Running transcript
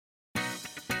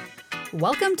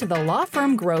Welcome to the Law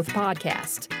Firm Growth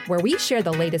Podcast, where we share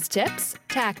the latest tips,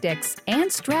 tactics,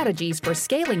 and strategies for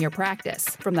scaling your practice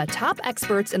from the top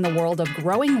experts in the world of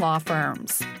growing law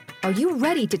firms. Are you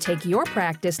ready to take your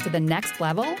practice to the next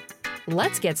level?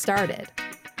 Let's get started.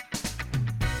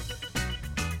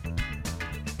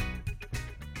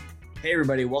 Hey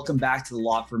everybody, welcome back to the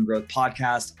Law Firm Growth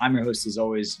Podcast. I'm your host as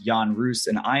always, Jan Roos,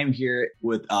 and I am here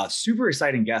with a super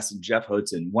exciting guest, Jeff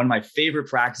Hodson. One of my favorite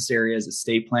practice areas,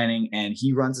 estate planning, and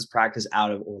he runs his practice out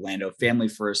of Orlando, Family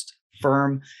First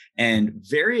firm, and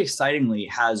very excitingly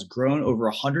has grown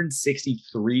over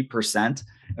 163%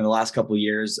 in the last couple of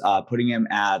years, putting him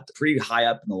at pretty high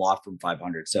up in the Law Firm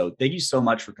 500. So thank you so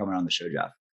much for coming on the show,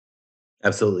 Jeff.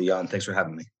 Absolutely, Jan. Thanks for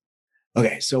having me.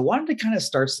 Okay, so I wanted to kind of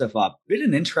start stuff up. Been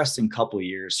an interesting couple of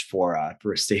years for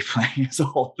estate planning as a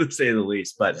whole, to say the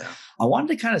least. But I wanted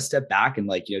to kind of step back and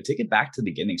take it back to the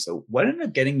beginning. So what ended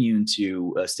up getting you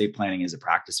into estate planning as a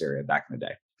practice area back in the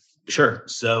day? Sure.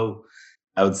 So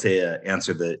I would say an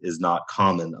answer that is not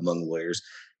common among lawyers,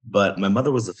 but my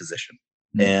mother was a physician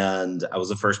and I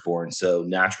was a firstborn. So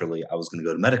naturally, I was going to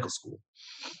go to medical school.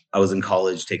 I was in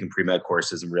college taking pre-med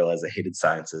courses and realized I hated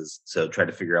sciences. So tried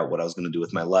to figure out what I was going to do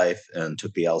with my life and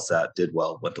took the LSAT, did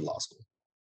well, went to law school.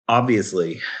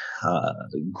 Obviously,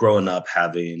 growing up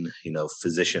having,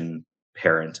 physician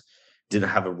parent, didn't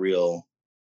have a real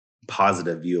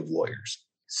positive view of lawyers.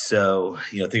 So,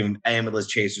 thinking ambulance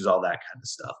chasers, all that kind of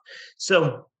stuff.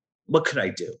 So what could I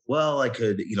do? Well, I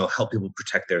could, help people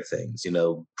protect their things,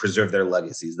 preserve their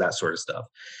legacies, that sort of stuff.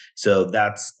 So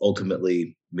that's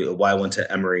ultimately why I went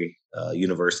to Emory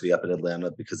University up in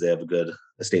Atlanta, because they have a good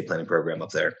estate planning program up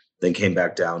there. Then came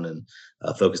back down and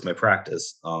focused my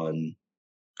practice on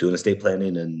doing estate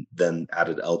planning, and then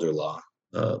added elder law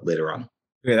later on.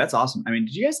 Okay, that's awesome. I mean,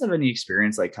 did you guys have any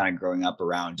experience kind of growing up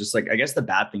around just I guess the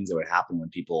bad things that would happen when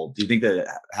people, do you think that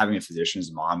having a physician as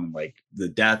a mom and the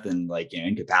death and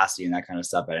incapacity and that kind of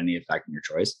stuff had any effect on your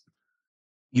choice?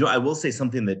 I will say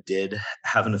something that did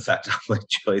have an effect on my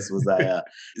choice was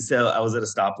so I was at a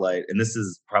stoplight, and this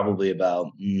is probably about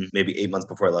maybe 8 months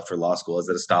before I left for law school. I was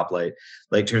at a stoplight,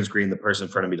 light turns green, the person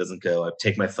in front of me doesn't go. I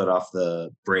take my foot off the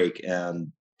brake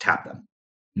and tap them.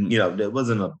 It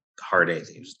wasn't a hard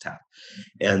anything, just tap.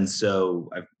 And so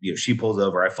she pulls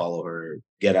over, I follow her,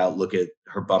 get out, look at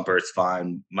her bumper, it's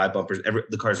fine. My bumpers,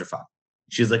 the cars are fine.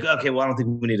 She's like, okay, well, I don't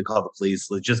think we need to call the police.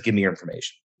 Just give me your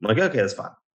information. I'm like, okay, that's fine.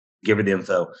 Give her the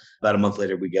info. About a month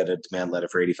later, we get a demand letter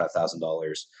for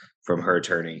 $85,000 from her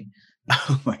attorney.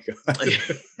 Oh my God.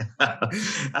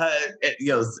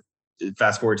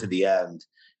 Fast forward to the end,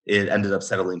 it ended up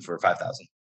settling for $5,000.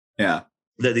 Yeah.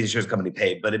 The insurance company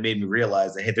paid, but it made me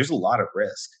realize that, hey, there's a lot of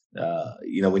risk,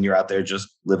 when you're out there just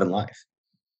living life.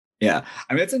 Yeah.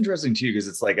 I mean, it's interesting too, because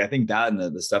it's I think that and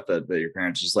the stuff that your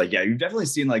parents just you've definitely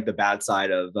seen the bad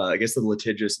side of, I guess, the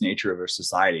litigious nature of our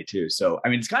society too. So, I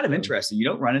mean, it's kind of interesting. You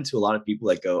don't run into a lot of people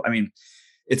that go, I mean,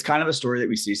 it's kind of a story that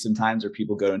we see sometimes where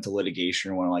people go into litigation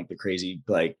or one of the crazy,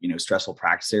 stressful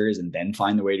practice areas and then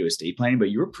find their way to estate planning. But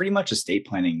you were pretty much estate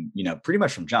planning, pretty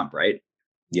much from jump, right?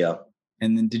 Yeah.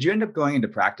 And then did you end up going into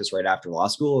practice right after law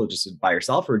school, or just by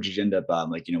yourself, or did you end up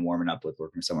warming up with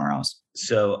working somewhere else?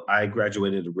 So I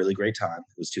graduated at a really great time.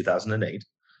 It was 2008.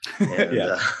 And,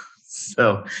 yeah.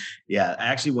 I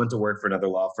actually went to work for another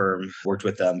law firm, worked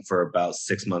with them for about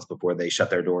 6 months before they shut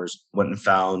their doors. Went and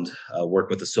found work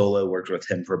with a solo, worked with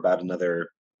him for about another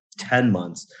 10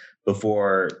 months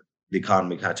before the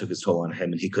economy kind of took its toll on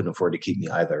him and he couldn't afford to keep me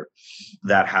either.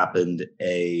 That happened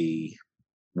a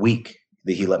week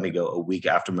that he let me go, a week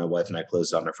after my wife and I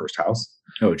closed on our first house.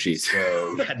 Oh, geez.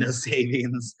 So we had no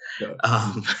savings.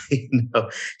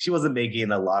 She wasn't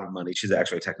making a lot of money. She's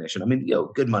actually a technician. I mean,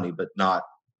 good money, but not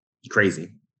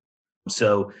crazy.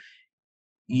 So,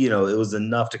 it was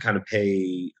enough to kind of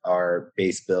pay our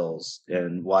base bills.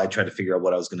 And while I tried to figure out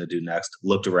what I was going to do next,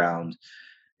 looked around,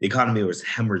 the economy was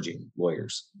hemorrhaging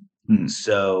lawyers.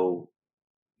 So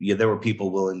there were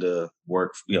people willing to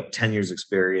work, 10 years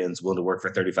experience, willing to work for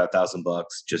 $35,000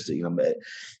 just to,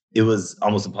 it was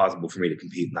almost impossible for me to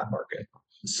compete in that market.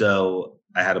 So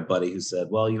I had a buddy who said,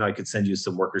 well, I could send you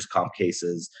some workers' comp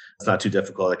cases. It's not too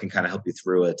difficult. I can kind of help you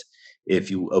through it if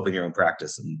you open your own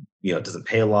practice. And, it doesn't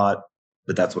pay a lot,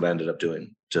 but that's what I ended up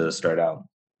doing to start out.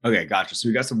 Okay, gotcha. So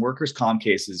we got some workers' comp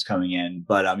cases coming in,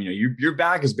 but your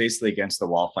back is basically against the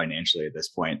wall financially at this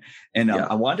point. And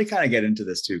I wanted to kind of get into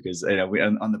this too, because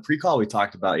on the pre-call we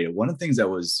talked about one of the things that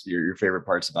was your favorite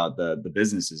parts about the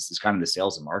business is kind of the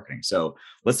sales and marketing. So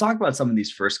let's talk about some of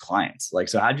these first clients.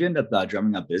 So how'd you end up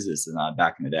drumming up business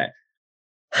back in the day?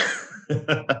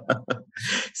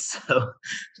 So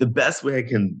the best way I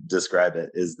can describe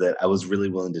it is that I was really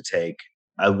willing to take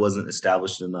I wasn't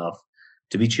established enough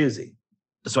to be choosy.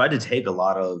 So I had to take a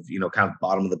lot of, kind of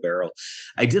bottom of the barrel.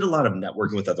 I did a lot of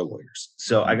networking with other lawyers.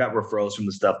 So I got referrals from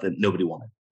the stuff that nobody wanted.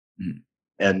 Mhm.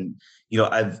 And,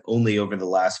 I've only over the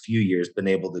last few years been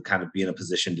able to kind of be in a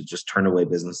position to just turn away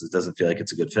business that doesn't feel like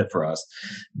it's a good fit for us.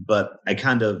 But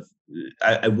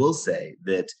I will say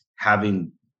that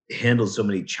having handled so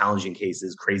many challenging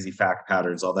cases, crazy fact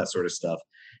patterns, all that sort of stuff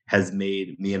has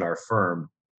made me and our firm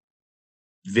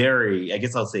I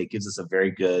guess I'll say it gives us a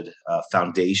very good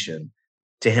foundation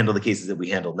to handle the cases that we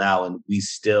handle now. And we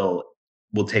still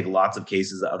will take lots of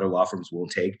cases that other law firms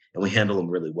won't take, and we handle them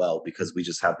really well because we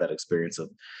just have that experience of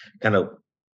kind of,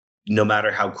 no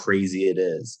matter how crazy it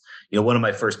is. One of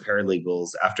my first paralegals,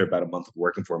 after about a month of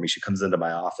working for me, she comes into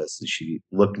my office and she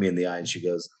looked me in the eye and she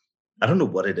goes, "I don't know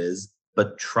what it is,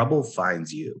 but trouble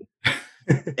finds you."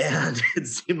 And it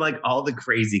seemed like all the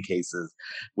crazy cases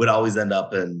would always end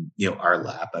up in, our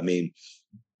lap. I mean,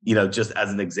 just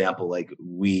as an example, like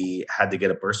we had to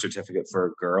get a birth certificate for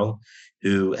a girl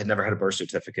who had never had a birth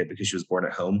certificate because she was born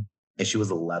at home and she was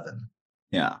 11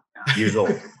 years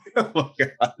old. Oh my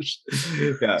gosh.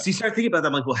 Yeah. So you start thinking about that.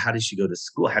 I'm like, well, how does she go to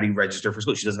school? How do you register for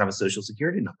school? She doesn't have a social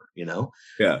security number,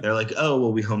 Yeah. They're like, oh,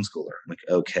 well, we homeschool her. I'm like,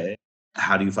 okay.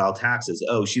 How do you file taxes?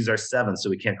 Oh, she's our 7th, so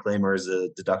we can't claim her as a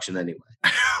deduction anyway.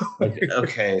 Like,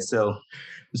 okay. So I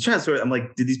was trying to I'm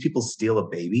like, did these people steal a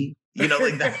baby?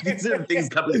 Like that, these are things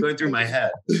going through my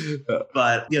head.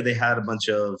 But they had a bunch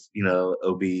of,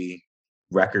 OB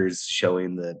records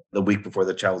showing that the week before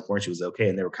the child was born, she was okay.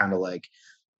 And they were kind of like,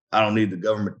 I don't need the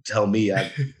government to tell me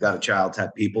I've got a child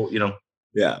type people,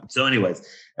 Yeah. So anyways,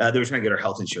 they were trying to get our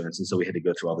health insurance. And so we had to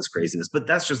go through all this craziness. But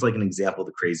that's just like an example of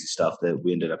the crazy stuff that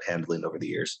we ended up handling over the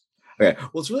years. Okay.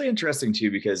 Well, it's really interesting too,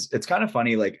 because it's kind of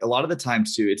funny. Like a lot of the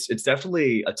times too, it's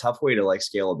definitely a tough way to like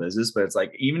scale a business, but it's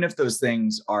like, even if those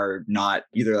things are not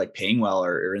either like paying well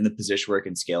or in the position where it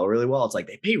can scale really well, it's like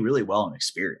they pay really well in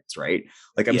experience, right?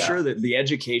 Like I'm sure that the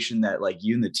education that like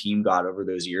you and the team got over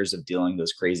those years of dealing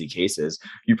those crazy cases,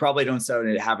 you probably don't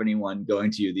have anyone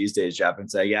going to you these days, Jeff, and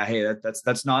say, yeah, hey,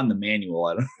 that's not in the manual.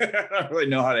 I don't really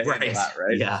know how to handle that,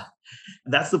 right? Yeah.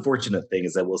 That's the fortunate thing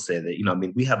is I will say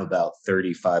that, we have about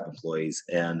 35 employees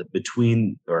and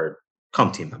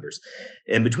comp team members.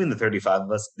 And between the 35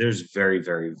 of us, there's very,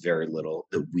 very, very little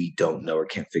that we don't know or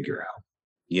can't figure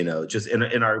out. Just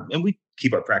and we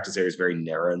keep our practice areas very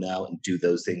narrow now and do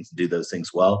those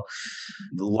things well.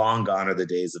 Long gone are the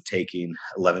days of taking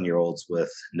 11-year-olds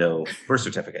with no birth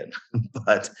certificate.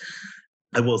 But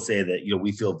I will say that,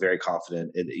 we feel very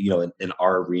confident in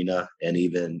our arena and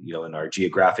even, in our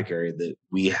geographic area that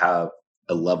we have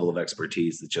a level of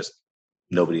expertise that just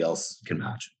nobody else can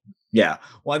match. Yeah.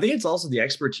 Well, I think it's also the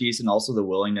expertise and also the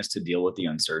willingness to deal with the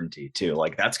uncertainty too.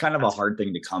 Like that's kind of a hard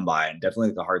thing to come by and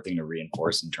definitely the hard thing to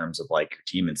reinforce in terms of like your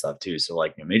team and stuff too. So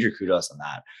like major kudos on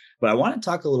that. But I want to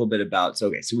talk a little bit about,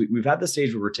 so we've had the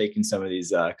stage where we're taking some of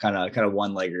these kind of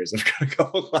one-leggers. I've got a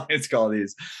couple clients call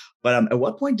these. But at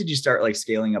what point did you start like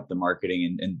scaling up the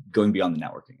marketing and going beyond the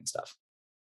networking and stuff?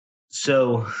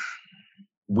 So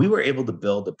we were able to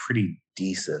build a pretty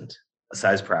decent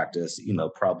size practice,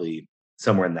 probably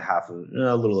somewhere in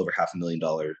a little over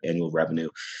 $500,000 annual revenue,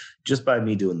 just by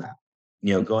me doing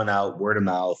that, going out word of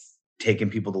mouth, taking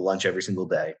people to lunch every single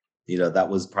day. That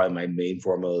was probably my main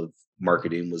form of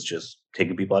marketing, was just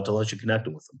taking people out to lunch and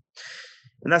connecting with them.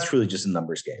 And that's really just a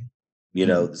numbers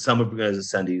game. Some are going to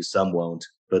send you, some won't,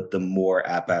 but the more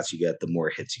at-bats you get, the more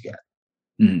hits you get.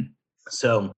 Mm-hmm.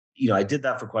 So, I did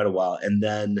that for quite a while. And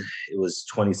then it was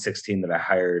 2016 that I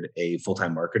hired a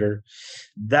full-time marketer.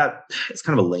 That it's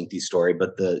kind of a lengthy story,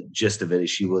 but the gist of it is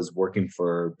she was working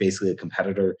for basically a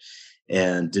competitor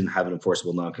and didn't have an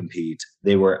enforceable non-compete.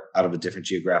 They were out of a different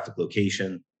geographic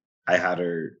location. I had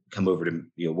her come over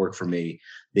to work for me.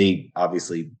 They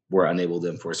obviously were unable to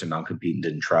enforce her non-compete and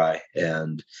didn't try.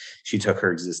 And she took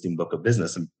her existing book of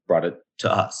business and brought it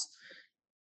to us.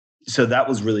 So that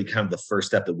was really kind of the first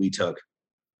step that we took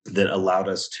that allowed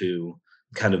us to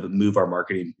kind of move our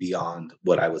marketing beyond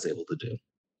what I was able to do.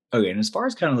 Okay. And as far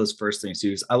as kind of those first things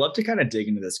too, I love to kind of dig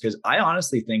into this because I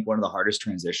honestly think one of the hardest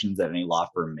transitions that any law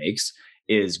firm makes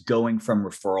is going from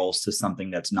referrals to something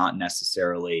that's not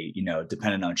necessarily,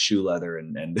 dependent on shoe leather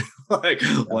and like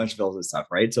lunch bills and stuff.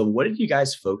 Right. So what did you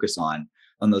guys focus on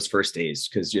those first days?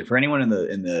 Because for anyone in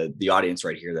the audience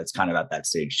right here, that's kind of at that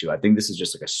stage too, I think this is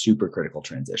just like a super critical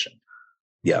transition.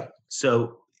 Yeah.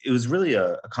 So it was really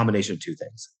a combination of two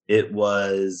things. It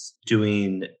was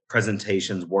doing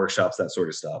presentations, workshops, that sort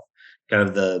of stuff. Kind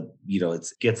of it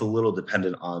gets a little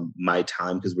dependent on my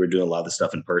time because we're doing a lot of the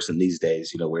stuff in person these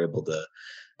days. We're able to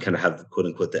kind of have quote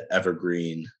unquote the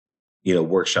evergreen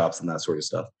workshops and that sort of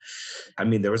stuff. I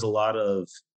mean, there was a lot of,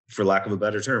 for lack of a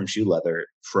better term, shoe leather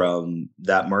from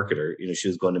that marketer. She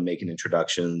was going and making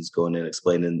introductions, going and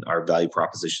explaining our value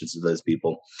propositions to those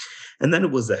people. And then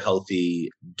it was a healthy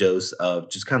dose of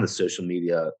just kind of social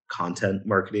media content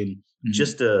marketing,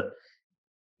 just to,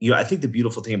 I think the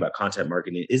beautiful thing about content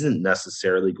marketing isn't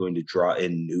necessarily going to draw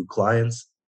in new clients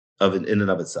in and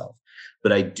of itself.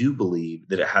 But I do believe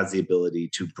that it has the ability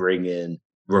to bring in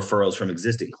referrals from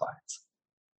existing clients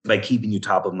by keeping you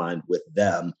top of mind with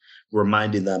them,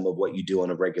 reminding them of what you do on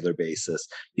a regular basis,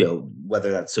 whether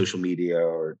that's social media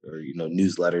or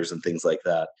newsletters and things like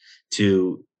that,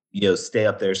 to stay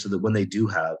up there so that when they do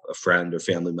have a friend or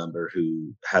family member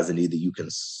who has a need that you can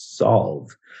solve,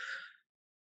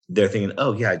 they're thinking,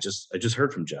 oh yeah, I just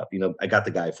heard from Jeff, I got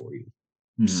the guy for you.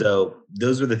 So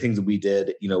those are the things that we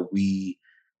did. We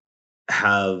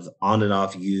have on and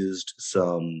off used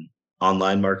some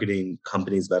online marketing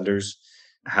companies, vendors,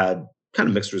 had kind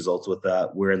of mixed results with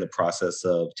that. We're in the process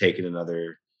of taking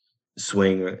another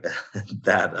swing at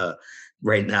that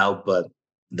right now, but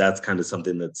that's kind of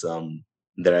something that's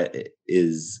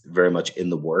is very much in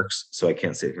the works. So I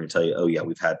can't sit here and tell you, oh yeah,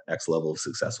 we've had X level of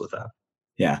success with that.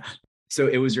 Yeah. So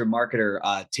it was your marketer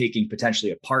taking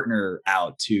potentially a partner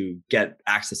out to get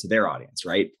access to their audience,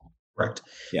 right? Correct.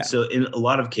 Yeah. So in a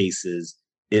lot of cases,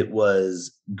 it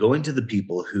was going to the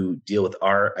people who deal with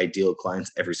our ideal clients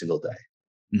every single day.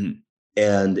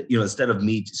 And, instead of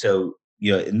me,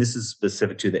 and this is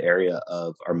specific to the area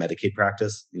of our Medicaid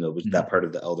practice, with that part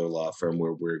of the elder law firm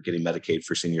where we're getting Medicaid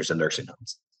for seniors in nursing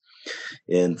homes.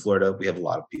 In Florida, we have a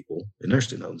lot of people in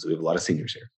nursing homes. We have a lot of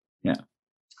seniors here. Yeah.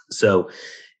 So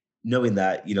knowing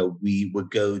that, we would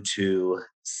go to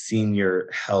senior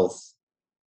health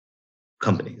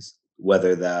companies,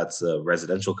 whether that's a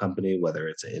residential company, whether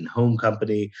it's an in-home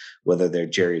company, whether they're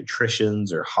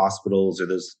geriatricians or hospitals or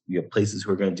those places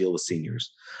who are going to deal with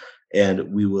seniors.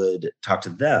 And we would talk to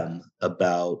them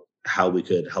about how we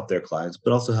could help their clients,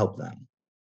 but also help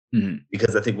them.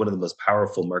 Because I think one of the most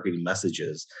powerful marketing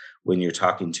messages when you're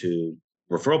talking to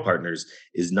referral partners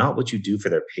is not what you do for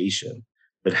their patient,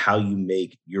 but how you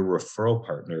make your referral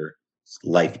partner's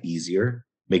life easier,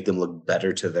 make them look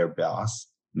better to their boss,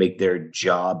 make their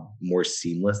job more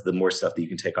seamless, the more stuff that you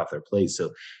can take off their plate.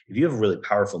 So if you have a really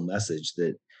powerful message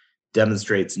that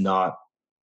demonstrates not,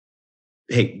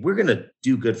 hey, we're going to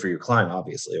do good for your client,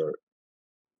 obviously,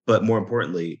 but more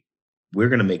importantly, we're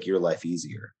going to make your life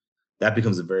easier. That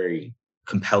becomes a very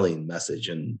compelling message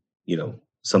and,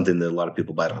 something that a lot of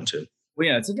people bite onto. Well,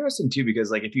 yeah, it's interesting too,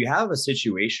 because if you have a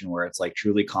situation where it's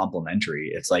truly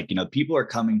complementary, it's people are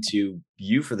coming to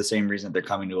you for the same reason that they're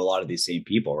coming to a lot of these same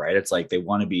people, right? It's they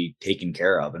want to be taken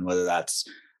care of. And whether that's,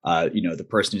 the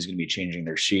person who's going to be changing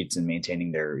their sheets and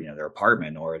maintaining their, their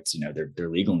apartment, or it's, their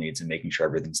legal needs and making sure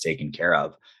everything's taken care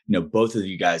of, both of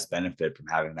you guys benefit from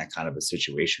having that kind of a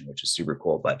situation, which is super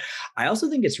cool. But I also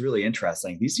think it's really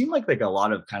interesting. These seem like a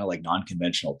lot of kind of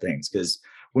non-conventional things, because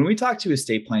when we talk to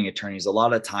estate planning attorneys, a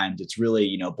lot of times it's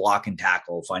really, block and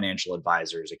tackle, financial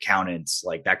advisors, accountants,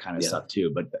 that kind of stuff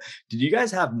too. But did you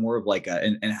guys have more of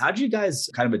and how did you guys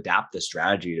kind of adapt the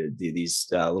strategy to these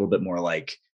a little bit more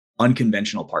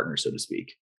unconventional partners, so to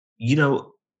speak?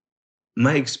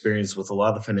 My experience with a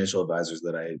lot of the financial advisors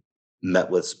that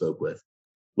I spoke with,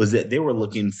 was that they were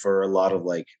looking for a lot of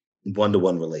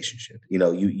one-to-one relationship.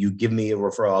 You give me a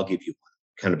referral, I'll give you one,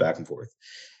 kind of back and forth.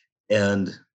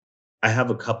 And I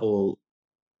have a couple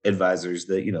advisors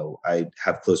that, I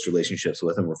have close relationships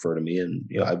with and refer to me, and,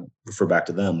 I refer back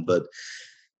to them. But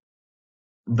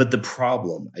the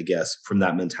problem, I guess, from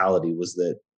that mentality was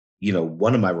that,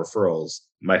 one of my referrals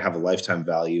might have a lifetime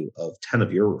value of 10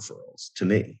 of your referrals to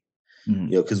me,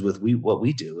 because with what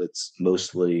we do, it's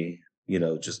mostly,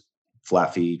 just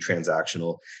flat fee,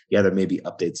 transactional. Yeah, there may be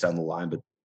updates down the line, but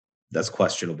that's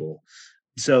questionable.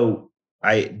 So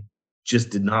I just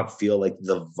did not feel like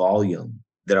the volume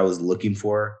that I was looking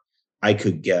for I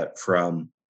could get from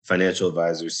financial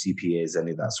advisors, CPAs,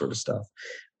 any of that sort of stuff.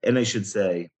 And I should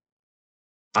say,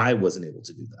 I wasn't able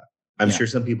to do that. I'm sure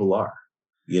some people are,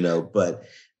 but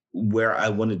where I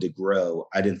wanted to grow,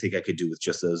 I didn't think I could do with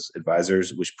just those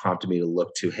advisors, which prompted me to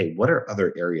look to, hey, what are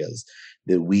other areas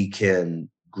that we can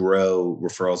grow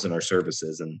referrals in our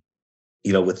services? And,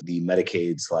 with the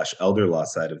Medicaid/elder law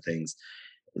side of things,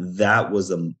 that was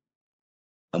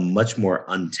a much more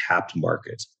untapped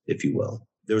market, if you will.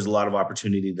 There was a lot of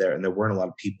opportunity there, and there weren't a lot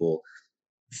of people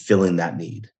filling that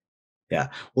need. Yeah.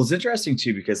 Well, it's interesting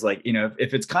too, because like,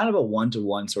 if it's kind of a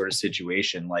one-to-one sort of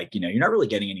situation, like, you're not really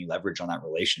getting any leverage on that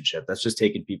relationship. That's just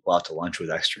taking people out to lunch with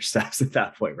extra steps at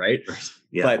that point. Right.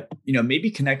 Yeah. But,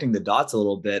 maybe connecting the dots a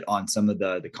little bit on some of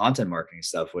the content marketing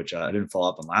stuff, which I didn't follow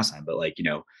up on last time, but like,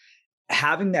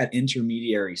 having that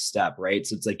intermediary step, right?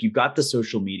 So it's like, you've got the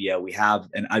social media we have,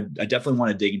 and I definitely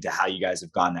want to dig into how you guys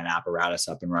have gotten that apparatus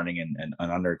up and running and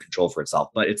under control for itself.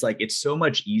 But it's like, it's so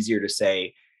much easier to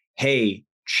say, hey,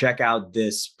 check out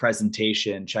this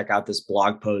presentation, check out this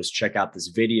blog post, check out this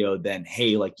video, then,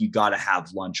 hey, like, you got to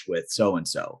have lunch with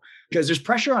so-and-so, because there's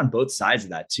pressure on both sides of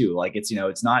that too. Like,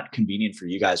 it's not convenient for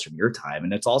you guys from your time.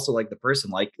 And it's also like the person,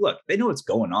 like, look, they know what's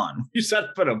going on. You set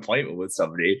up an appointment with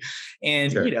somebody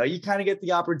and, Sure. you kind of get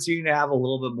the opportunity to have a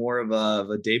little bit more of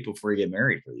a date before you get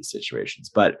married for these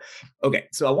situations. But okay.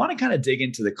 So I want to kind of dig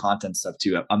into the content stuff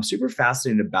too. I'm super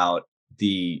fascinated about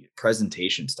the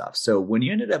presentation stuff. So when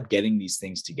you ended up getting these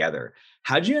things together,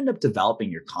 how'd you end up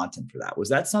developing your content for that? Was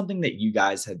that something that you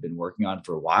guys had been working on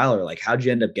for a while, or like, how'd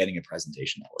you end up getting a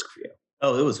presentation that worked for you?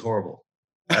 Oh, it was horrible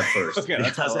at first. Okay,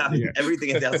 that's how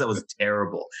Everything else that was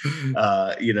terrible.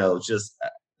 I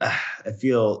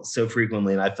feel so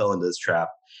frequently, and I fell into this trap,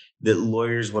 that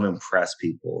lawyers want to impress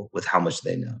people with how much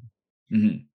they know.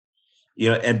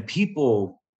 Mm-hmm. And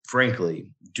people,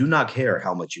 frankly, do not care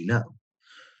how much you know.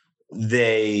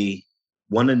 They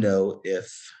want to know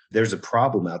if there's a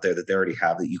problem out there that they already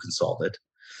have, that you can solve it.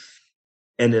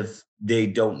 And if they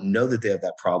don't know that they have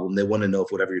that problem, they want to know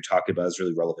if whatever you're talking about is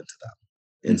really relevant to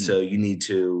them. And so you need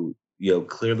to,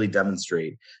 clearly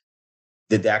demonstrate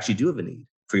that they actually do have a need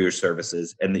for your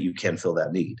services and that you can fill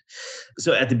that need.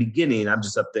 So at the beginning, I'm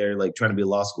just up there like trying to be a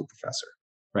law school professor.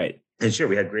 Right. And sure,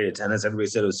 we had great attendance. Everybody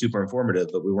said it was super informative,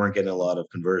 but we weren't getting a lot of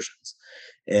conversions.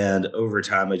 And over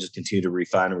time, I just continued to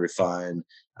refine and refine.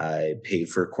 I paid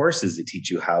for courses that teach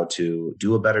you how to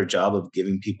do a better job of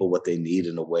giving people what they need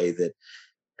in a way that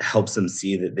helps them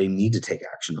see that they need to take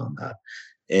action on that.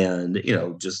 And,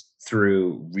 just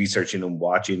through researching and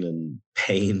watching and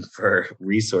paying for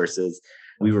resources,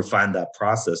 we refined that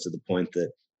process to the point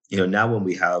that, now when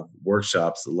we have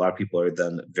workshops, a lot of people are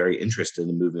then very interested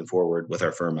in moving forward with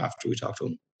our firm after we talk to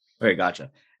them. Okay, gotcha.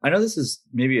 I know this is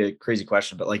maybe a crazy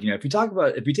question, but like, if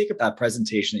you take up that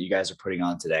presentation that you guys are putting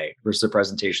on today versus the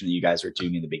presentation that you guys were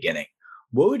doing in the beginning,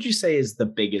 what would you say is the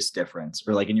biggest difference?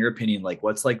 Or like, in your opinion, like,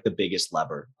 what's like the biggest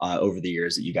lever over the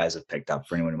years that you guys have picked up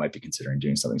for anyone who might be considering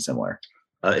doing something similar?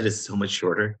 It is so much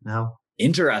shorter now.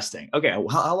 Interesting. Okay.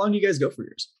 How long do you guys go for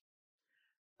yours?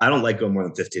 I don't like going more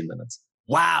than 15 minutes.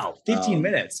 Wow. 15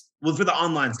 minutes. Well, for the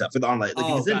online stuff, like if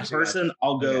it's in person,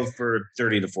 I'll go for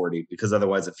 30 to 40, because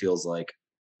otherwise it feels like,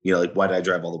 like, why did I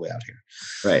drive all the way out here?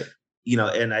 Right.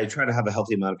 And I try to have a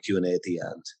healthy amount of Q&A at the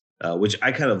end, which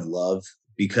I kind of love,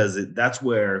 because that's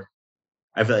where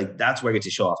I feel like that's where I get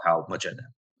to show off how much I know.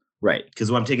 Right.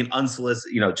 Because when I'm taking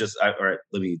unsolicited,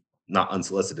 not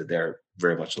unsolicited, they're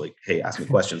very much like, hey, ask me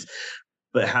questions.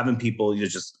 But having people,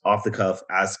 just off the cuff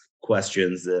ask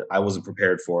questions that I wasn't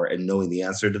prepared for, and knowing the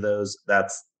answer to those,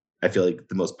 that's, I feel like,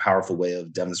 the most powerful way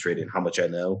of demonstrating how much I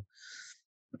know,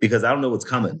 because I don't know what's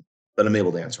coming, but I'm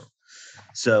able to answer them.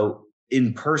 So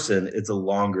in person, it's a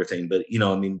longer thing. But,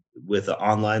 with the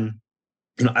online,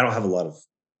 I don't have a lot of,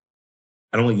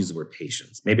 I don't want to use the word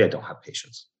patience. Maybe I don't have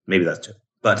patience. Maybe that's true.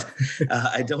 But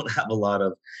I don't have a lot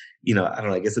of, I don't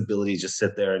know, I guess ability to just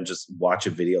sit there and just watch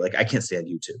a video. Like, I can't stand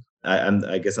YouTube.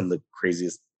 I guess I'm the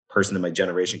craziest person in my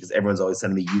generation, because everyone's always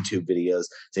sending me YouTube videos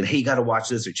saying, hey, you got to watch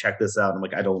this or check this out. I'm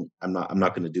like, I'm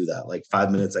not going to do that. Like 5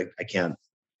 minutes, I can't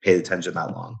pay attention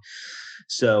that long.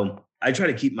 So I try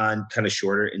to keep mine kind of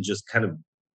shorter and just kind of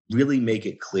really make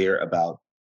it clear about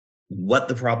what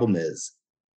the problem is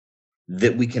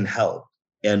that we can help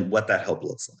and what that help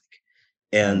looks like.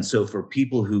 And so for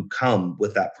people who come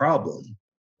with that problem,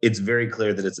 it's very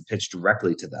clear that it's a pitch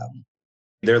directly to them.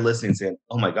 They're listening saying,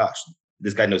 oh my gosh,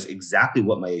 this guy knows exactly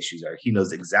what my issues are. He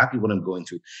knows exactly what I'm going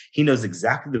through. He knows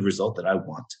exactly the result that I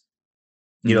want.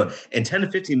 And 10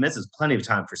 to 15 minutes is plenty of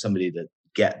time for somebody to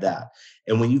get that.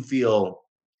 And when you feel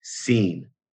seen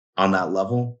on that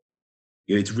level,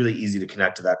 it's really easy to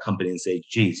connect to that company and say,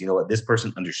 geez, you know what? This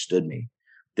person understood me.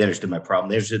 They understood my problem.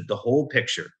 They understood the whole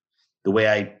picture, the way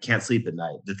I can't sleep at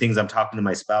night, the things I'm talking to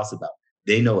my spouse about.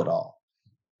 They know it all.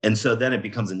 And so then it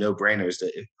becomes a no-brainer as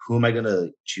to who am I going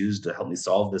to choose to help me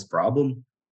solve this problem?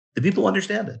 The people who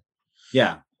understand it.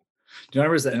 Yeah. Do you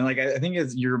remember that? And like, I think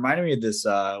you reminded me of this,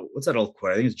 what's that old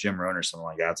quote? I think it's Jim Rohn or something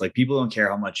like that. It's like, people don't care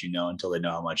how much you know until they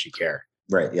know how much you care.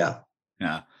 Right. Yeah.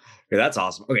 Yeah. Okay, that's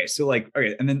awesome. Okay, so like,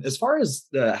 okay, and then as far as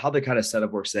how the kind of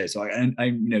setup works today, so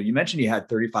you mentioned you had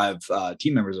 35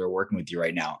 team members that are working with you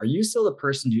right now. Are you still the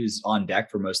person who's on deck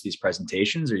for most of these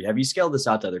presentations, or have you scaled this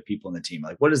out to other people in the team?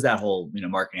 Like, what does that whole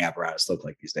marketing apparatus look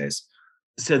like these days?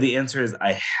 So the answer is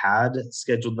I had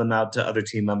scheduled them out to other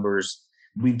team members.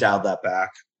 We've dialed that back.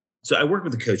 So I work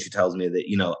with a coach who tells me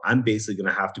that, I'm basically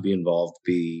going to have to be involved,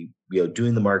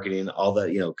 doing the marketing, all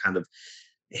that, kind of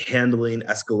handling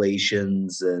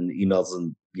escalations and emails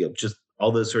and, just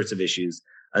all those sorts of issues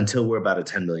until we're about a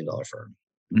 $10 million firm.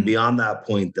 Mm-hmm. Beyond that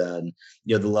point, then,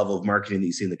 the level of marketing that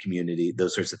you see in the community,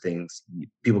 those sorts of things,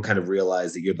 people kind of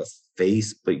realize that you're the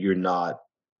face, but you're not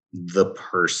the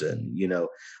person.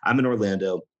 I'm in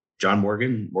Orlando. John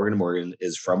Morgan & Morgan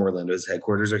is from Orlando. His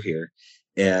headquarters are here.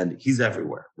 And he's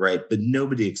everywhere, right? But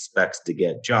nobody expects to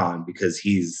get John because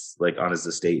he's like on his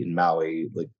estate in Maui,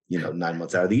 9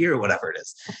 months out of the year or whatever it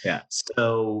is. Yeah.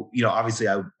 So, obviously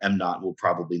I am not, will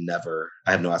probably never,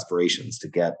 I have no aspirations to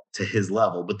get to his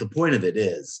level. But the point of it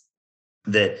is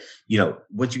that,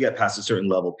 once you get past a certain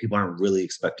level, people aren't really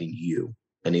expecting you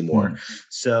anymore. Mm-hmm.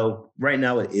 So right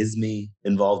now it is me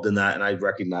involved in that. And I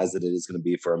recognize that it is going to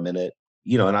be for a minute,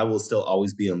 and I will still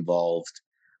always be involved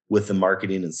with the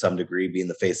marketing in some degree, being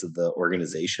the face of the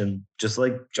organization, just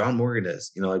like John Morgan is.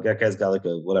 That guy's got like a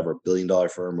 $1 billion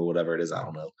firm or whatever it is. I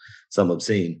don't know, some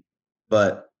obscene,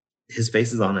 but his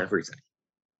face is on everything.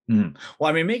 Mm-hmm. Well,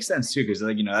 I mean, it makes sense too, because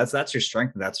that's your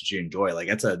strength and that's what you enjoy. Like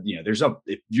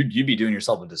you'd be doing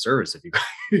yourself a disservice if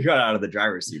you got out of the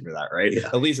driver's seat for that, right? Yeah.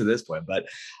 At least at this point. But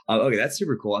okay, that's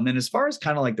super cool. And then as far as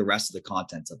kind of like the rest of the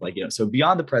content stuff, so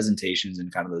beyond the presentations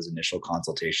and kind of those initial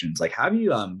consultations, like have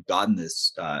you gotten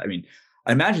this? I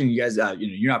imagine you guys,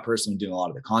 you're not personally doing a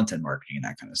lot of the content marketing and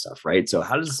that kind of stuff, right? So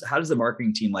how does the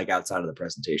marketing team like outside of the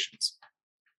presentations?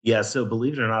 Yeah. So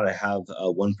believe it or not, I have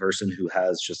one person who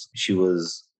has she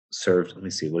was served. Let me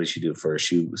see. What did she do first?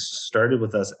 She started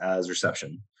with us as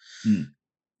reception,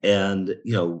 and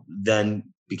then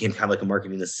became kind of like a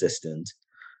marketing assistant.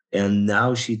 And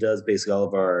now she does basically all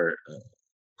of our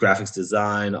graphics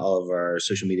design, all of our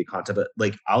social media content. But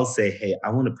like I'll say, hey, I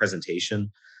want a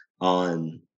presentation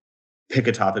on pick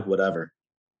a topic, whatever.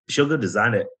 She'll go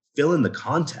design it, fill in the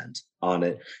content on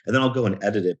it, and then I'll go and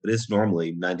edit it. But it's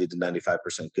normally 90 to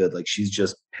 95% good. Like she's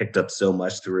just picked up so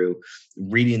much through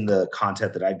reading the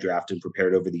content that I drafted and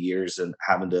prepared over the years and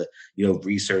having to,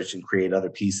 research and create other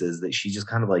pieces that she just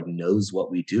kind of like knows what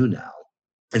we do now.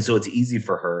 And so it's easy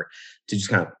for her to just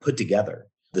kind of put together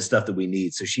the stuff that we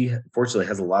need. So she fortunately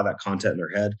has a lot of that content in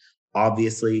her head.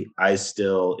 Obviously,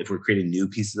 if we're creating new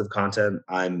pieces of content,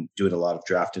 I'm doing a lot of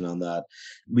drafting on that.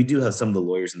 We do have some of the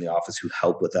lawyers in the office who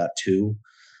help with that too,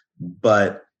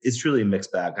 but it's really a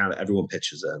mixed bag. Kind of everyone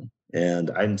pitches in,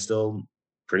 and I'm still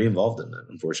pretty involved in it,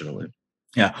 unfortunately.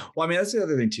 Yeah. Well, that's the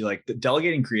other thing too, like the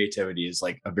delegating creativity is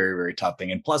like a very, very tough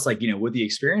thing. And plus with the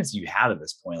experience you had at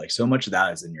this point, like so much of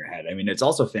that is in your head. It's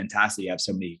also fantastic. You have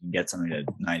somebody who can get something to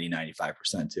 90,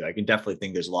 95% too. I can definitely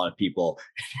think there's a lot of people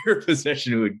in your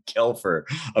position who would kill for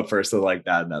a person like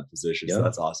that in that position. Yeah. So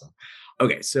that's awesome.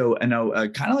 Okay. So I know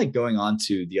kind of like going on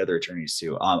to the other attorneys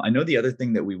too. I know the other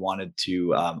thing that we wanted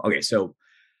to, so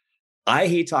I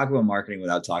hate talking about marketing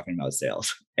without talking about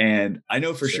sales. And I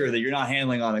know for sure that you're not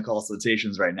handling all the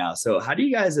consultations right now. So how do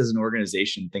you guys as an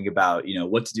organization think about,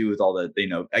 what to do with all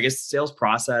the, I guess sales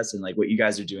process and like what you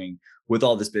guys are doing with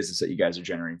all this business that you guys are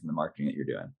generating from the marketing that you're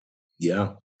doing?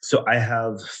 Yeah. So I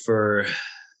have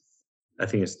I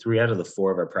think it's 3 out of the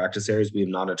 4 of our practice areas, we have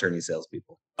non-attorney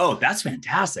salespeople. Oh, that's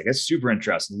fantastic. That's super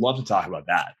interesting. Love to talk about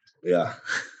that. Yeah.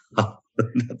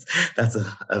 that's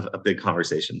a big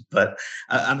conversation, but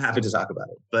I'm happy to talk about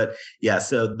it. But yeah,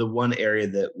 so the one area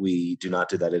that we do not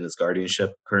do that in is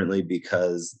guardianship currently,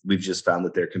 because we've just found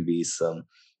that there can be some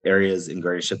areas in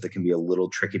guardianship that can be a little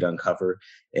tricky to uncover.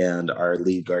 And our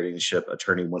lead guardianship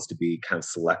attorney wants to be kind of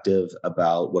selective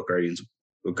about what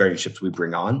guardianships we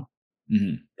bring on,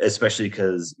 especially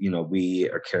because, we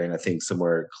are carrying, I think,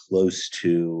 somewhere close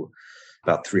to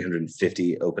about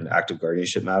 350 open active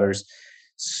guardianship matters.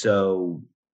 So,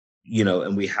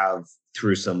 and we have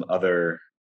through some other,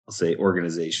 I'll say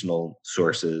organizational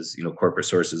sources, corporate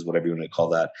sources, whatever you want to call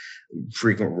that,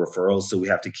 frequent referrals. So we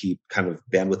have to keep kind of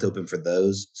bandwidth open for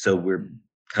those. So we're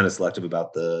kind of selective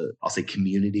about I'll say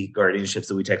community guardianships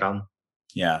that we take on.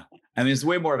 Yeah. It's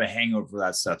way more of a hangover for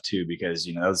that stuff too, because,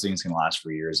 those things can last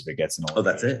for years if it gets in the way. Oh,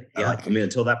 that's it. Yeah.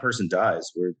 Until that person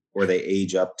dies or they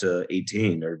age up to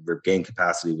 18 or gain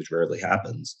capacity, which rarely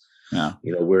happens. Yeah.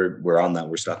 We're on that.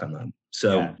 We're stuck on that.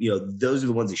 So, those are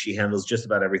the ones that she handles. Just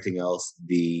about everything else,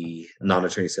 the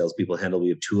non-attorney salespeople handle. We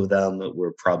have 2 of them.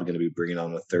 We're probably going to be bringing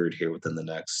on a 3rd here within the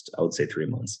next, I would say, 3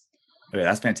 months. Okay,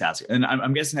 that's fantastic. And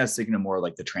I'm guessing that's thinking of more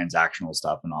like the transactional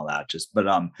stuff and all that. But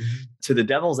to the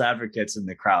devil's advocates in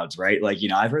the crowds, right? Like,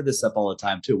 I've heard this stuff all the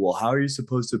time too. Well, how are you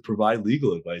supposed to provide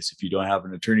legal advice if you don't have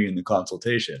an attorney in the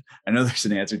consultation? I know there's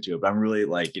an answer to it, but I'm really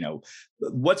like,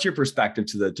 what's your perspective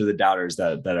to the doubters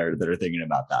that are thinking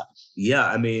about that? Yeah,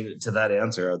 I mean, to that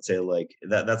answer, I would say like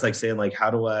that's like saying like, how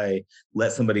do I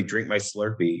let somebody drink my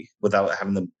Slurpee without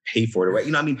having them pay for it?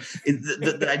 Right? I mean,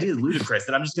 the idea is ludicrous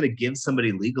that I'm just going to give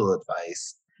somebody legal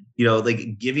advice,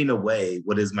 like giving away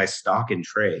what is my stock in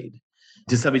trade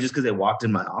to somebody just because they walked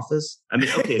in my office. I mean,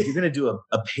 okay, if you're going to do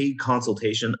a paid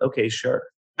consultation, okay, sure,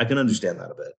 I can understand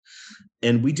that a bit,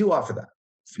 and we do offer that.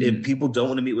 If people don't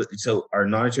want to meet with, so our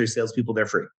non-attorney salespeople, they're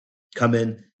free. Come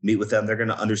in, meet with them. They're going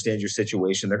to understand your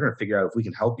situation. They're going to figure out if we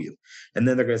can help you. And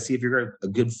then they're going to see if you're a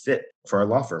good fit for our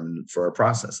law firm, for our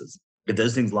processes. If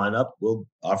those things line up, we'll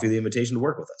offer you the invitation to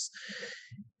work with us.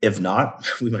 If not,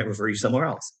 we might refer you somewhere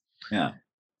else. Yeah.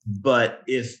 But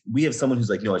if we have someone who's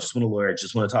like, no, I just want a lawyer. I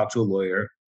just want to talk to a lawyer.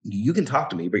 You can talk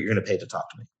to me, but you're going to pay to talk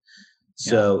to me.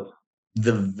 So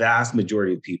the vast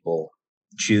majority of people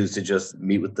choose to just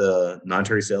meet with the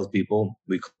non-attorney salespeople.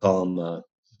 We call them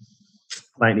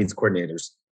client needs coordinators.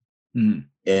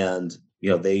 And,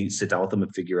 they sit down with them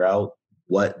and figure out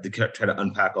what they try to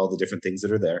unpack all the different things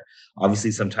that are there.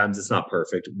 Obviously, sometimes it's not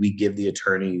perfect. We give the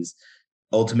attorneys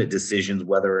ultimate decisions,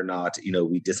 whether or not,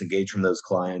 we disengage from those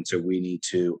clients or we need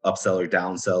to upsell or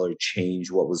downsell or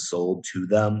change what was sold to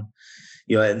them,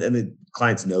 and the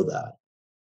clients know that.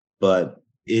 But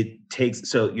it takes,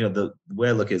 the way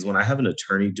I look at it is when I have an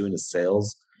attorney doing a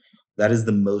sales, that is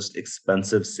the most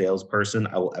expensive salesperson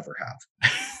I will ever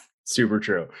have. Super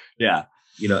true. Yeah.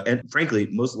 And frankly,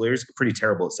 most lawyers are pretty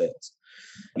terrible at sales.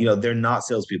 They're not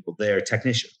salespeople. They're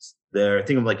technicians. They're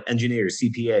thinking of like engineers,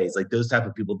 CPAs, like those type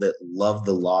of people that love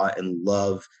the law and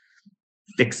love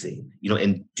fixing,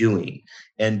 and doing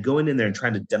and going in there and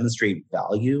trying to demonstrate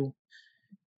value.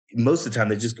 Most of the time,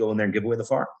 they just go in there and give away the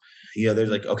farm. They're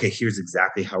like, okay, here's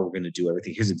exactly how we're going to do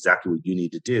everything. Here's exactly what you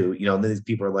need to do. And then these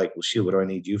people are like, well, shoot, what do I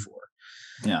need you for?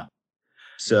 Yeah.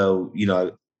 So,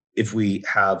 if we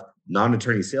have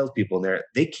non-attorney salespeople in there,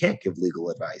 they can't give legal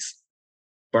advice.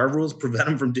 Bar rules prevent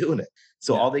them from doing it.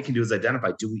 So all they can do is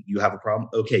identify, you have a problem?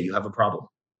 Okay, you have a problem.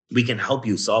 We can help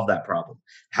you solve that problem.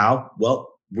 How? Well,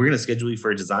 we're going to schedule you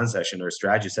for a design session or a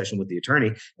strategy session with the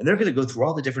attorney, and they're going to go through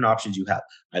all the different options you have.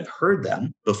 I've heard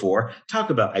them before talk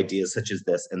about ideas such as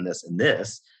this and this and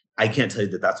this. I can't tell you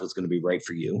that that's what's going to be right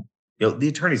for you. The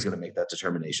attorney's going to make that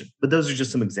determination. But those are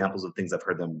just some examples of things I've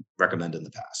heard them recommend in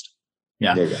the past.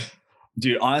 Yeah. There you go.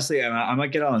 Dude, honestly, I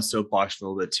might get on a soapbox a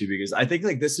little bit too, because I think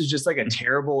like this is just like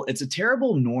it's a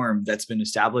terrible norm that's been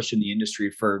established in the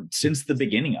industry since the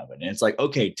beginning of it. And it's like,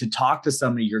 okay, to talk to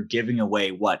somebody, you're giving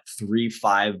away what,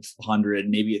 $300-500,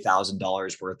 maybe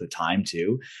 $1,000 worth of time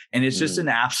too. And it's just an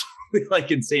absolute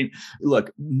like insane.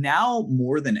 Look, now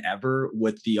more than ever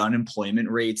with the unemployment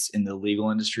rates in the legal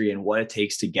industry and what it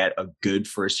takes to get a good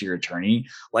first year attorney,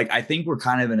 like I think we're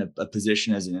kind of in a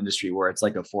position as an industry where it's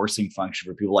like a forcing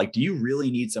function for people. Like, do you really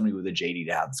need somebody with a JD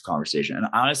to have this conversation? And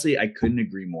honestly, I couldn't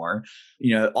agree more.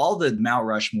 All the Mount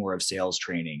Rushmore of sales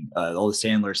training, all the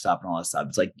Sandler stuff and all that stuff.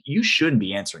 It's like, you shouldn't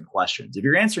be answering questions. If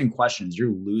you're answering questions,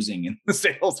 you're losing in the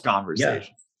sales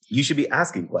conversation. Yeah. You should be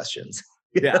asking questions.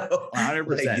 Yeah,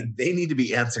 100%. Like, they need to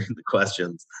be answering the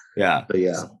questions. Yeah. But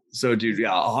yeah. So dude,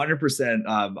 yeah, 100%.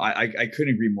 I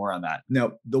couldn't agree more on that.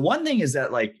 No, the one thing is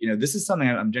that like, this is something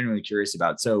I'm genuinely curious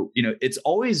about. So, it's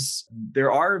always, there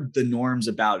are the norms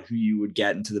about who you would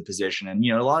get into the position. And,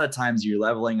 a lot of times you're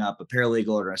leveling up a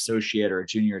paralegal or an associate or a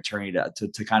junior attorney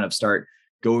to kind of start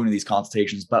going to these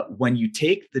consultations. But when you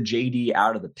take the JD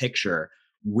out of the picture,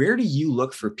 where do you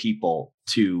look for people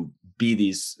to be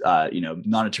these,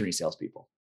 non-attorney salespeople?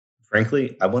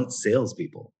 Frankly, I want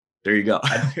salespeople. There you go.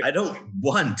 I don't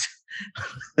want,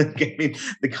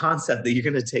 the concept that you're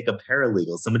going to take a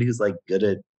paralegal, somebody who's like good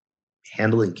at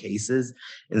handling cases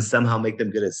and somehow make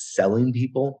them good at selling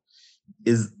people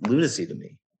is lunacy to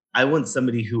me. I want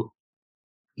somebody who,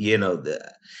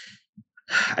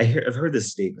 I've heard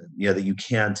this statement, that you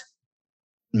can't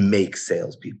make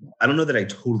salespeople. I don't know that I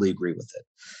totally agree with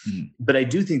it, but I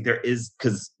do think there is,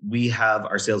 because we have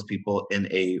our salespeople in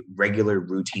a regular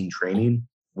routine training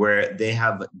where they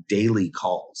have daily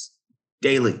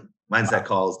mindset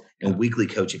calls and weekly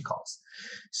coaching calls.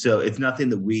 So it's nothing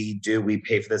that we do. We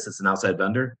pay for this. It's an outside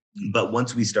vendor. But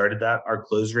once we started that, our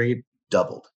close rate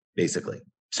doubled basically.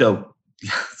 So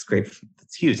it's great.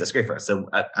 It's huge. That's great for us. So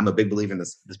I'm a big believer in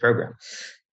this program.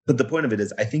 But the point of it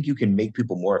is, I think you can make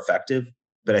people more effective,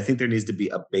 but I think there needs to be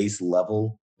a base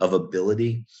level of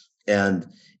ability. And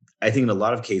I think in a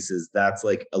lot of cases, that's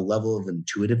like a level of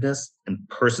intuitiveness and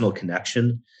personal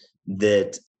connection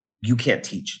that you can't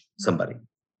teach somebody.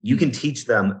 You can teach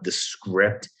them the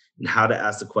script and how to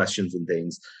ask the questions and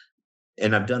things.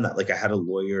 And I've done that. Like I had a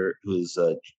lawyer who was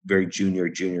a very junior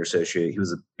associate. He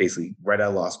was basically right out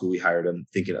of law school. We hired him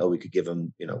thinking, we could give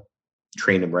him,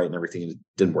 train him right and everything. And it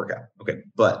didn't work out. Okay.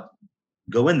 But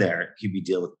go in there, he'd be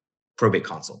dealing with probate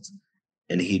consults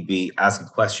and he'd be asking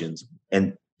questions.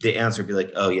 And the answer would be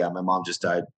like, oh yeah, my mom just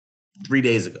died 3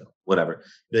 days ago, whatever.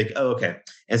 Be like, oh, okay.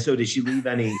 And so did she leave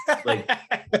any, like,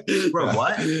 bro,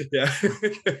 what? Yeah.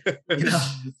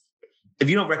 If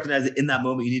you don't recognize it in that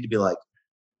moment, you need to be like,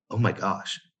 oh my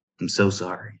gosh, I'm so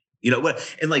sorry.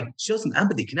 What? And like show some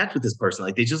empathy, connect with this person.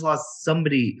 Like they just lost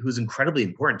somebody who's incredibly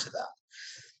important to them.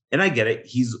 And I get it.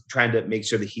 He's trying to make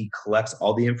sure that he collects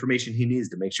all the information he needs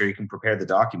to make sure he can prepare the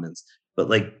documents. But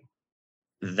like,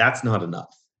 that's not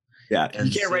enough. Yeah. And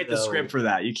you can't write the script for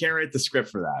that. You can't write the script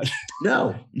for that.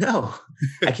 No.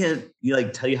 I can't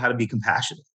tell you how to be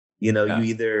compassionate. You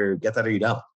either get that or you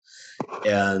don't.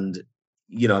 And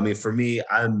for me,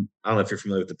 I don't know if you're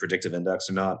familiar with the predictive index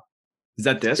or not. Is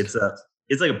that DISC?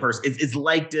 It's like a person. It's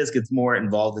like DISC. It's more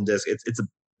involved in DISC. It's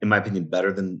in my opinion,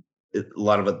 better than a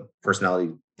lot of other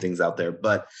personality things out there.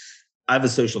 But I have a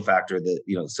social factor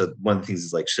that, so one of the things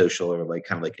is like social or like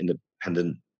kind of like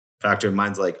independent factor.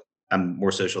 Mine's like, I'm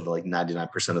more social than like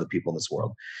 99% of the people in this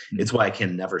world. Mm-hmm. It's why I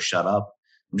can never shut up.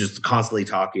 I'm just constantly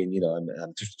talking,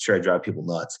 I'm just sure I drive people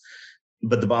nuts.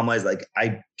 But the bottom line is like,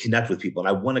 I connect with people and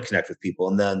I want to connect with people.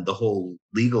 And then the whole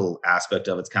legal aspect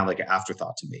of it's kind of like an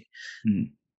afterthought to me. Mm-hmm.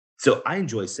 So I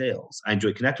enjoy sales. I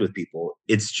enjoy connecting with people.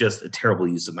 It's just a terrible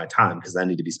use of my time because I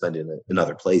need to be spending it in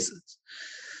other places.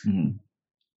 Mm-hmm.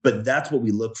 But that's what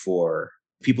we look for.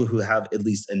 People who have at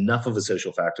least enough of a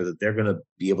social factor that they're going to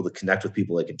be able to connect with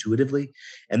people like intuitively.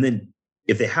 And then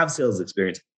if they have sales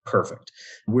experience, perfect.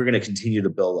 We're going to continue to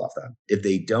build off that. If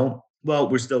they don't, well,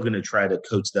 we're still going to try to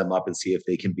coach them up and see if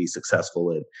they can be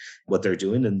successful at what they're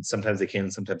doing. And sometimes they can,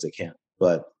 and sometimes they can't.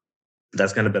 But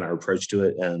that's kind of been our approach to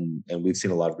it. And we've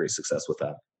seen a lot of great success with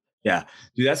that. Yeah,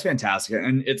 dude, that's fantastic.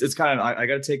 And it's kind of, I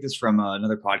got to take this from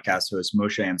another podcast host,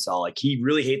 Moshe Amsal. Like he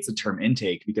really hates the term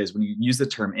intake because when you use the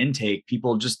term intake,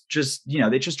 people just,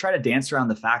 they just try to dance around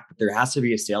the fact that there has to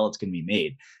be a sale that's going to be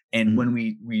made. And when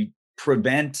we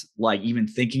prevent like even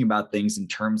thinking about things in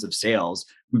terms of sales,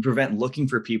 we prevent looking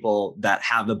for people that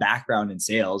have the background in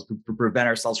sales, we prevent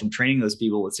ourselves from training those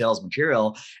people with sales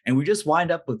material. And we just wind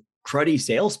up with cruddy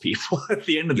salespeople at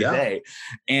the end of the day.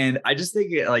 And I just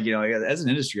think like, as an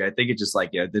industry, I think it's just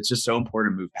like, it's just so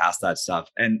important to move past that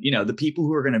stuff. And, the people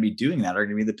who are going to be doing that are going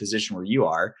to be in the position where you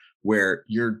are, where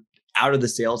you're out of the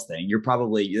sales thing. You're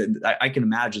probably, I can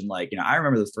imagine like, I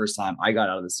remember the first time I got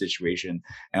out of the situation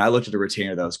and I looked at a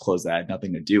retainer that was closed that I had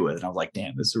nothing to do with. And I was like,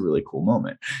 damn, this is a really cool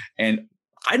moment. And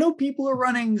I know people are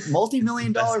running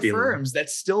multi-million dollar firms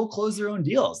that still close their own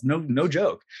deals. No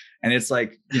joke. And it's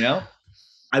like,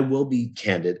 I will be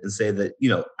candid and say that,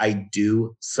 I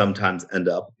do sometimes end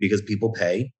up because people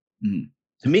pay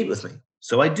to meet with me.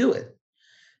 So I do it.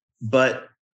 But,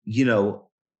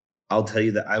 I'll tell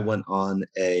you that I went on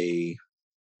a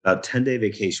 10-day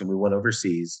vacation. We went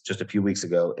overseas just a few weeks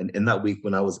ago. And in that week,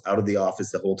 when I was out of the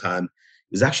office the whole time,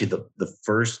 it was actually the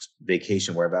first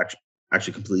vacation where I've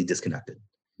actually completely disconnected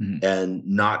and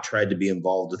not tried to be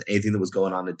involved with anything that was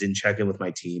going on. I didn't check in with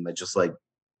my team. I just like,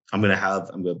 I'm going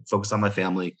to focus on my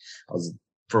family. I was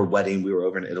for a wedding. We were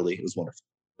over in Italy. It was wonderful.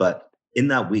 But in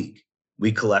that week,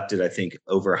 we collected, I think,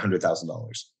 over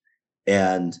 $100,000.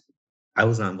 And I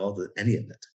was not involved with any of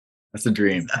it. That's a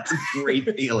dream. That's a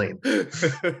great feeling.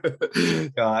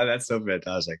 God, that's so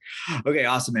fantastic. Okay,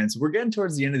 awesome, man. So we're getting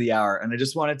towards the end of the hour. And I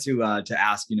just wanted to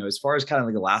ask, as far as kind of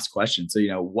like the last question. So,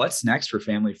 what's next for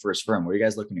Family First Firm? Where are you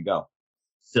guys looking to go?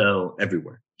 So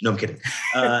everywhere. No, I'm kidding.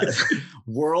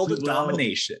 World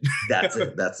domination. That's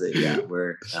it.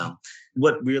 Yeah.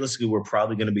 What realistically we're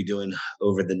probably going to be doing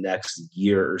over the next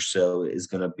year or so is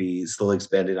going to be slowly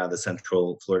expanding out of the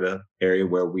Central Florida area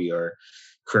where we are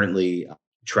currently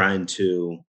trying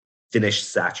to finish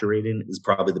saturating is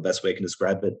probably the best way I can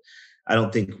describe it. I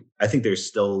think there's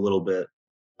still a little bit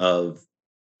of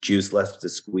juice left to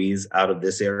squeeze out of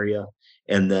this area.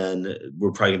 And then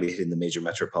we're probably going to be hitting the major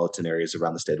metropolitan areas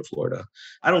around the state of Florida.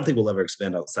 I don't think we'll ever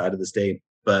expand outside of the state,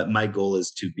 but my goal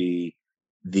is to be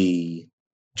the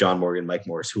John Morgan, Mike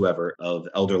Morris, whoever of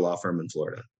elder law firm in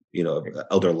Florida,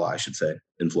 elder law, I should say,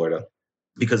 in Florida.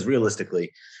 Because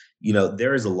realistically,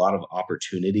 there is a lot of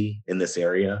opportunity in this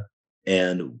area.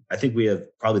 And I think we have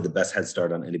probably the best head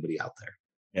start on anybody out there.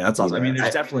 Yeah, that's awesome. I mean,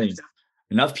 there's definitely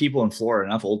enough people in Florida,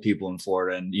 enough old people in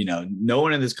Florida, and no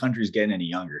one in this country is getting any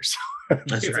younger. So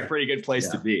it's a pretty good place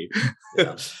to be.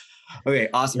 Yeah. Okay,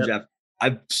 awesome, Jeff.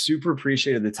 I super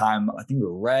appreciated the time. I think we're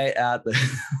right at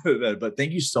but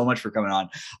thank you so much for coming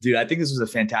on. Dude, I think this was a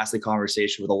fantastic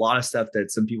conversation with a lot of stuff that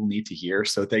some people need to hear.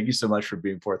 So thank you so much for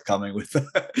being forthcoming with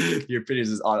your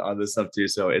opinions on this stuff too.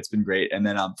 So it's been great. And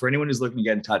then for anyone who's looking to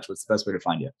get in touch, what's the best way to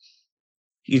find you?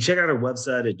 You can check out our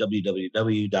website at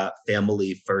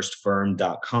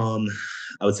www.familyfirstfirm.com.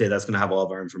 I would say that's going to have all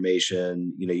of our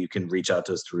information. You can reach out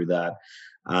to us through that.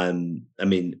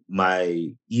 My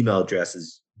email address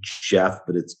is Jeff,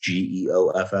 but it's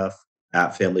GEOFF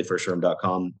at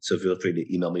familyfirstfirm.com. So feel free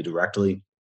to email me directly.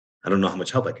 I don't know how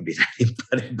much help I can be to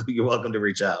anybody, but you're welcome to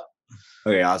reach out.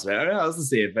 Okay, awesome. I was to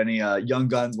see if any young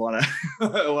guns want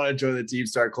to join the team,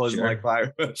 start closing like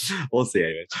fire. We'll see.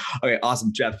 Anyways. Okay,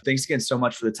 awesome, Jeff. Thanks again so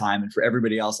much for the time, and for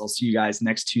everybody else, I'll see you guys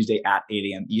next Tuesday at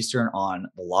 8 a.m. Eastern on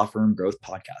the Law Firm Growth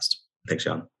Podcast. Thanks,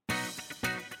 John.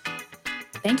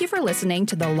 Thank you for listening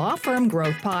to the Law Firm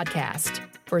Growth Podcast.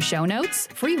 For show notes,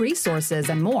 free resources,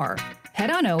 and more,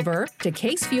 head on over to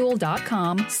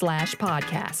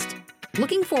casefuel.com/podcast.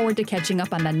 Looking forward to catching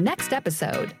up on the next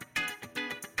episode.